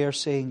Israel swear,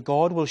 saying,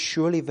 God will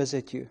surely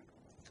visit you,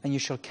 and you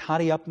shall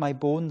carry up my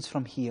bones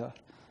from here.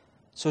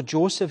 So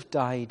Joseph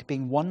died,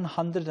 being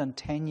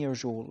 110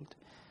 years old.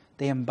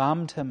 They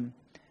embalmed him,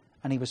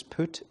 and he was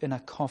put in a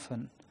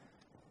coffin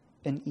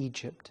in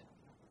Egypt.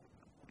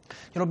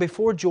 You know,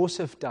 before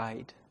Joseph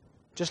died,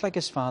 just like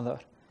his father,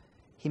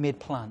 he made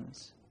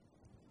plans.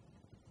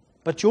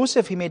 But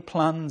Joseph, he made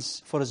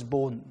plans for his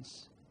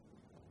bones.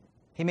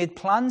 He made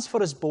plans for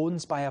his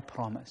bones by a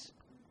promise.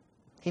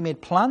 He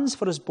made plans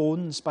for his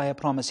bones by a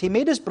promise. He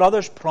made his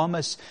brothers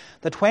promise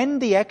that when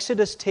the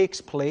Exodus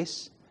takes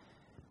place,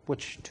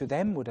 which to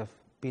them would have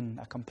been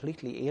a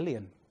completely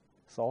alien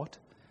thought,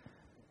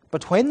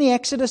 but when the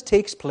Exodus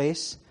takes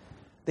place,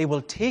 they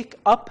will take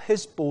up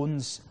his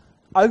bones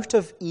out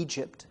of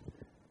Egypt.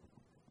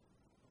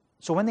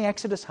 So when the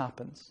Exodus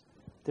happens,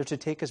 they're to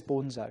take his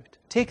bones out.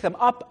 Take them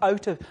up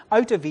out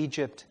of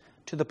Egypt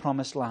to the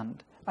promised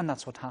land. And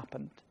that's what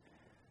happened.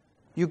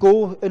 You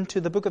go into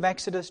the book of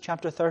Exodus,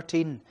 chapter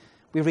 13,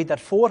 we read that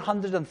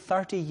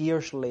 430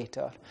 years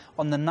later,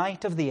 on the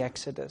night of the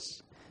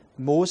Exodus,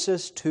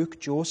 Moses took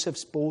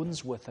Joseph's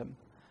bones with him,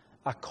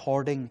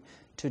 according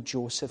to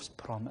Joseph's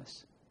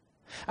promise.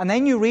 And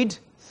then you read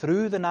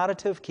through the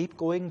narrative, keep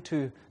going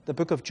to the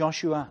book of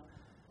Joshua.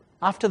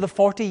 After the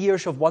 40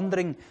 years of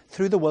wandering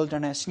through the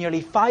wilderness,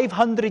 nearly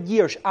 500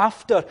 years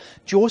after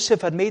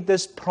Joseph had made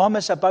this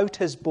promise about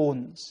his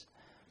bones,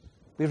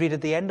 we read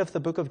at the end of the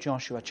book of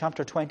Joshua,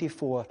 chapter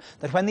 24,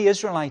 that when the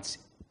Israelites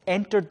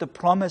entered the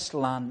promised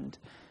land,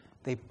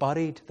 they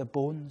buried the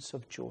bones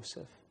of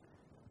Joseph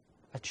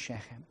at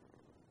Shechem,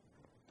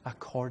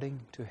 according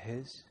to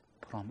his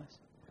promise.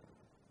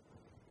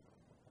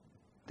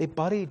 They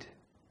buried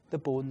the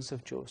bones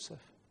of Joseph.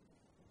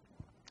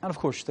 And of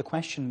course, the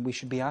question we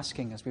should be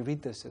asking as we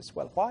read this is,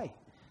 well, why?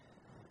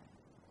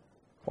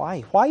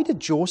 Why? Why did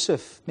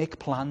Joseph make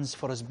plans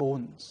for his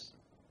bones?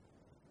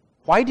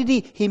 Why did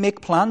he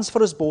make plans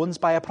for his bones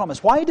by a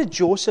promise? Why did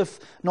Joseph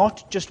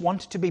not just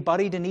want to be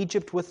buried in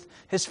Egypt with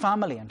his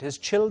family and his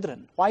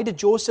children? Why did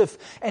Joseph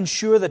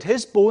ensure that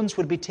his bones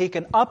would be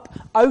taken up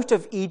out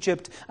of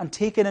Egypt and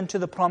taken into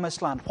the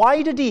promised land?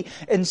 Why did he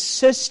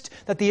insist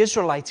that the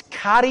Israelites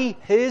carry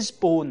his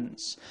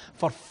bones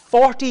for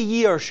 40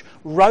 years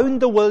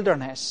round the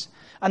wilderness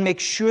and make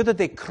sure that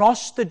they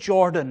crossed the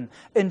Jordan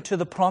into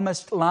the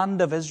promised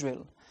land of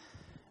Israel?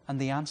 And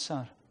the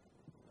answer: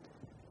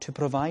 to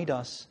provide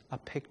us a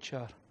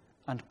picture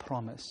and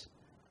promise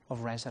of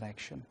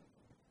resurrection.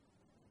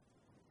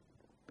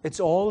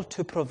 It's all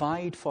to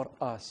provide for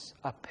us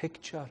a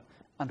picture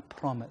and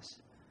promise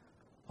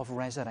of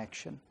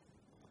resurrection.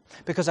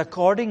 Because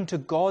according to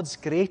God's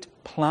great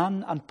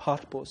plan and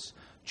purpose,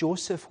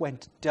 Joseph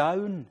went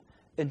down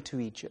into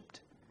Egypt.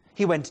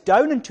 He went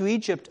down into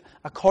Egypt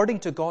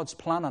according to God's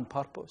plan and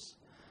purpose.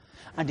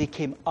 And he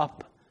came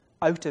up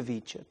out of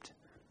Egypt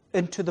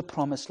into the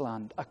promised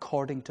land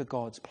according to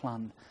God's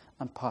plan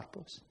and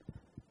purpose.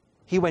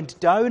 He went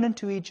down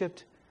into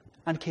Egypt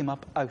and came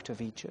up out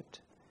of Egypt,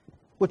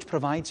 which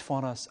provides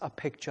for us a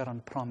picture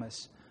and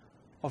promise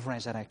of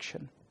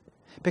resurrection.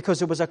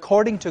 Because it was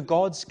according to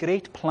God's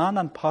great plan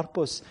and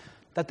purpose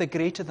that the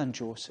greater than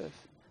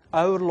Joseph,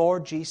 our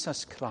Lord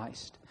Jesus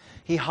Christ,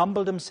 he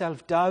humbled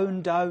himself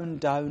down, down,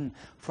 down,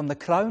 from the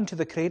crown to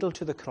the cradle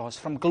to the cross,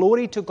 from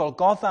glory to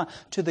Golgotha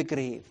to the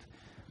grave.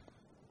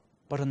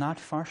 But on that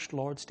first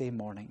Lord's Day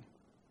morning,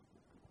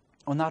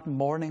 on that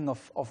morning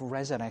of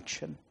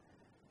resurrection,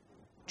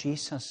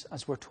 Jesus,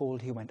 as we're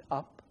told, he went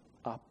up,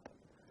 up,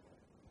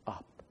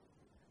 up.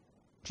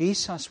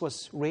 Jesus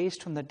was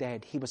raised from the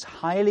dead. He was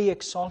highly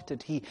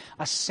exalted. He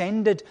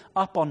ascended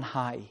up on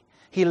high.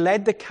 He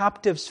led the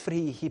captives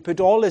free. He put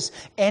all his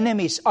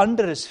enemies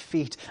under his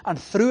feet. And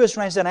through his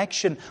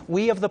resurrection,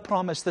 we have the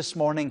promise this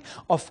morning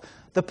of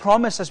the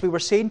promise, as we were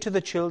saying to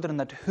the children,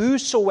 that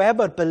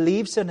whosoever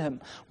believes in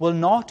him will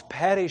not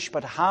perish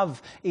but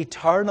have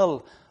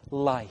eternal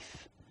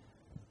life.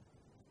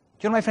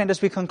 You know, my friend,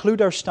 as we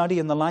conclude our study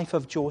in the life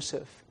of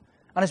Joseph,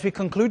 and as we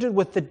concluded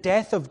with the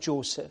death of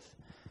Joseph,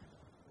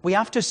 we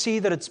have to see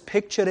that it's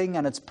picturing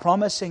and it's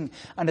promising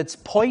and it's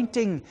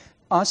pointing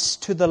us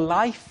to the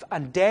life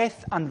and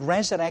death and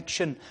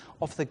resurrection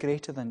of the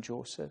greater than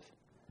Joseph.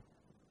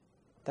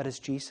 That is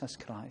Jesus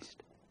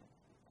Christ.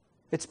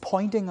 It's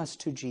pointing us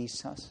to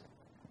Jesus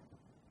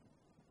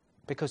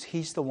because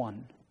he's the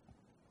one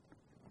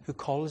who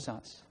calls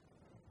us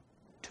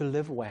to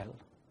live well.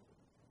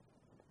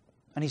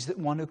 And he's the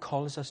one who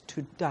calls us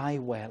to die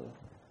well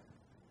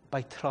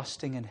by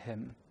trusting in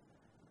him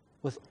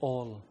with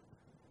all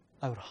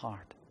our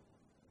heart.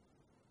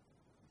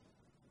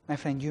 My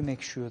friend, you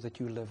make sure that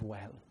you live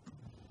well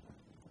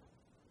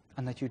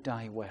and that you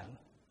die well,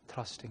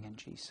 trusting in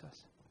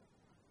Jesus.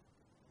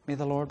 May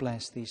the Lord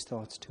bless these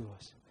thoughts to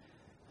us.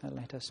 And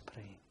let us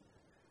pray.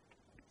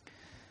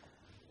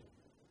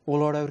 O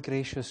Lord, our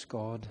gracious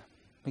God,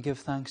 we give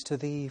thanks to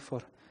Thee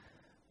for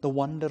the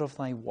wonder of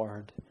Thy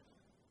word,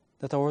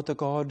 that Thou art the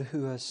God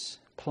who has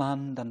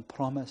planned and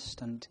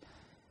promised and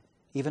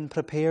even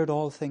prepared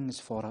all things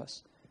for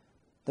us,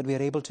 that we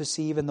are able to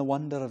see even the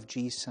wonder of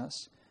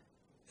Jesus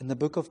in the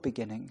book of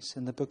beginnings,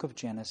 in the book of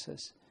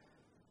Genesis.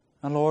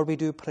 And Lord, we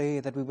do pray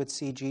that we would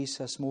see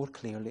Jesus more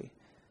clearly,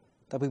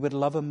 that we would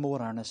love Him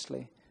more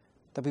earnestly,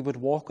 that we would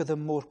walk with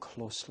Him more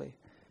closely,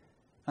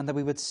 and that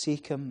we would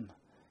seek Him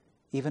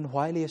even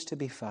while He is to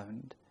be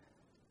found,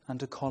 and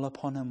to call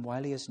upon Him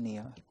while He is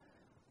near.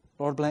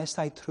 Lord, bless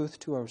Thy truth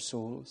to our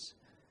souls.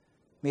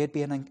 May it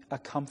be a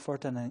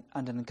comfort and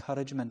an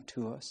encouragement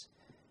to us,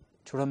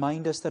 to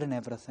remind us that in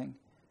everything,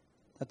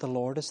 that the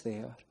Lord is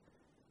there,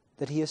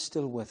 that He is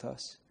still with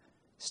us,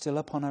 still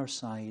upon our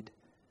side,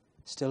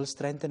 still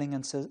strengthening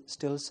and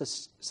still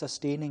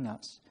sustaining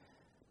us.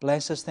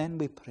 Bless us then,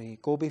 we pray.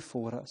 Go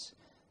before us.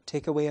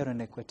 Take away our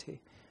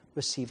iniquity.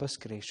 Receive us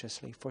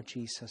graciously for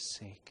Jesus'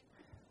 sake.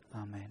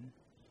 Amen.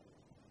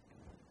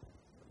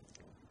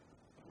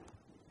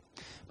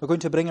 We're going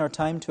to bring our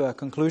time to a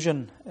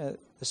conclusion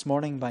this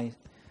morning by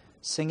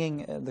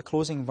singing the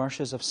closing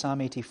verses of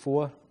Psalm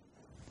 84.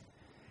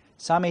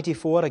 Psalm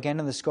 84, again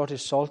in the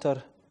Scottish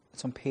Psalter,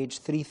 it's on page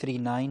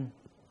 339.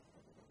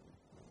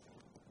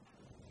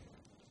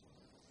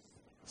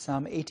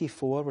 Psalm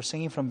 84, we're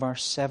singing from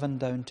verse 7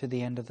 down to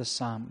the end of the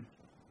psalm.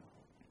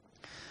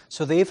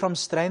 So they from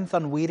strength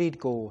unwearied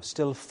go,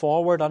 still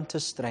forward unto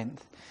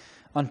strength,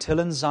 until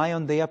in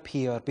Zion they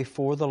appear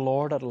before the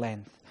Lord at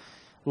length.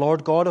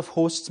 Lord God of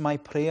hosts, my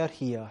prayer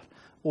hear.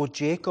 O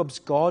Jacob's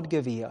God,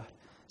 give ear.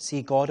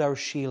 See God our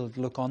shield,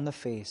 look on the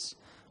face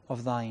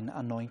of Thine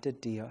anointed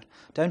dear.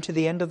 Down to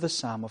the end of the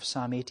psalm of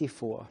Psalm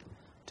 84,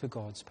 to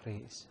God's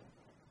praise.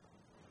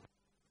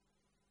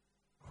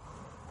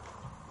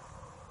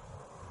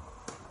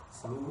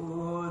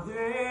 So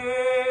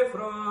they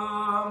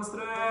from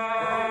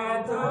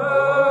strength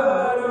unwearied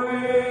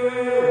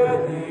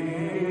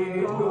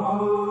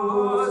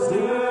go,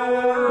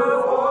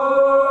 still forward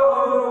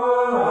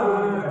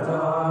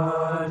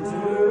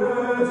unto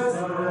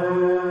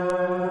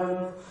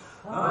strength,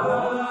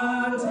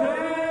 until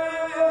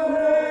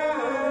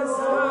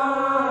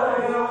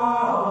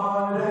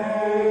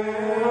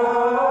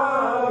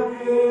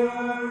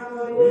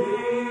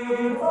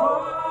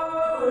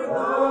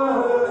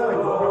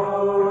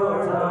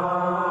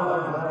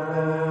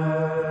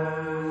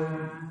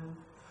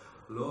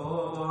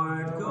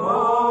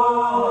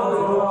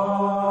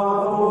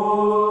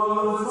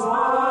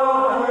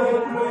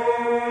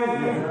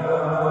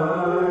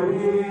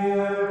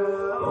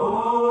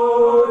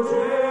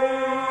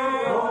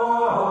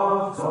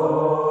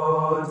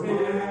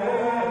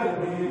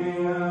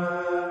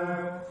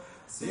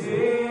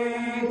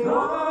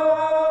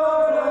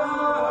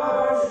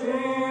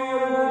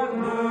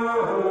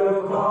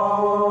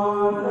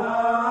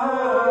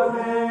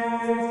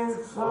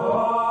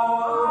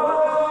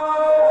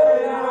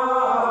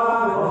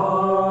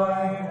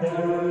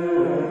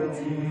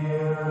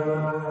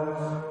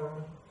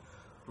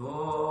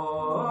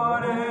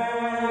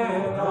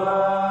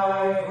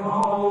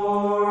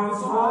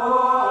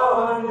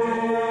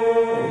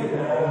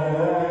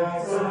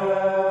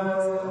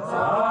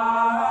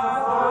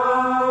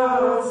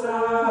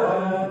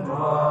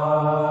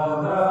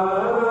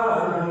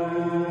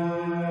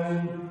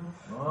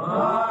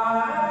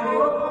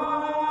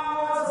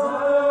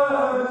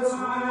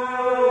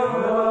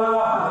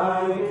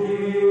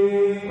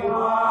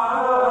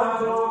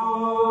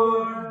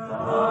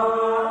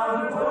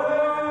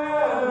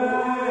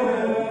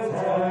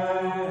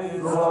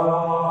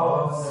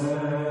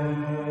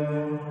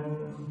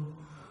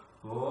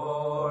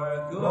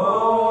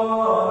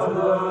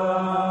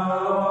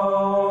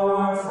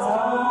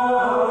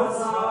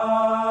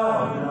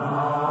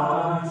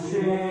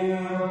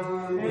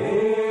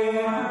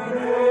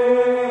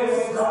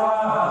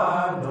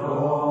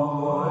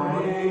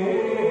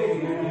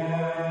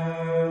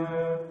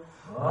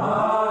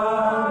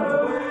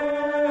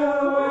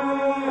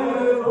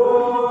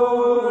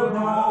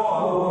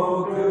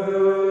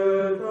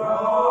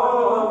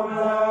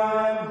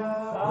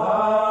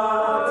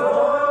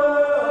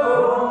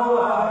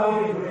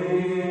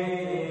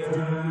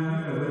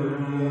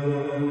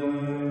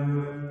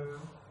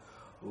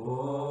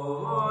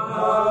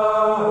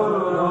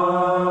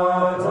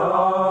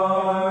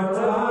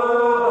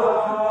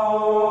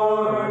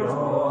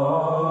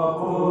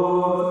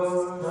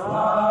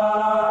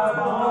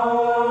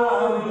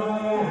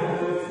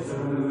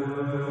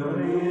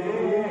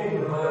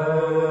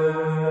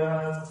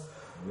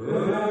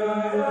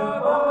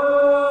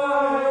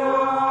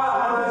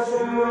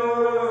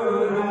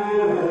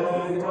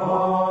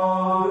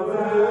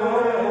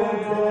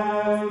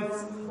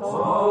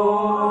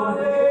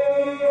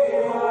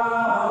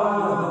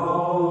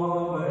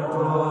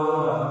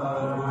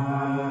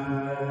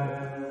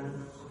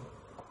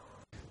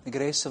The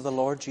grace of the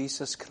Lord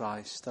Jesus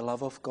Christ, the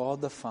love of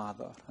God the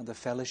Father, and the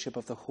fellowship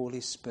of the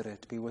Holy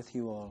Spirit be with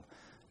you all,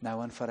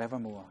 now and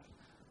forevermore.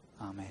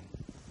 Amen.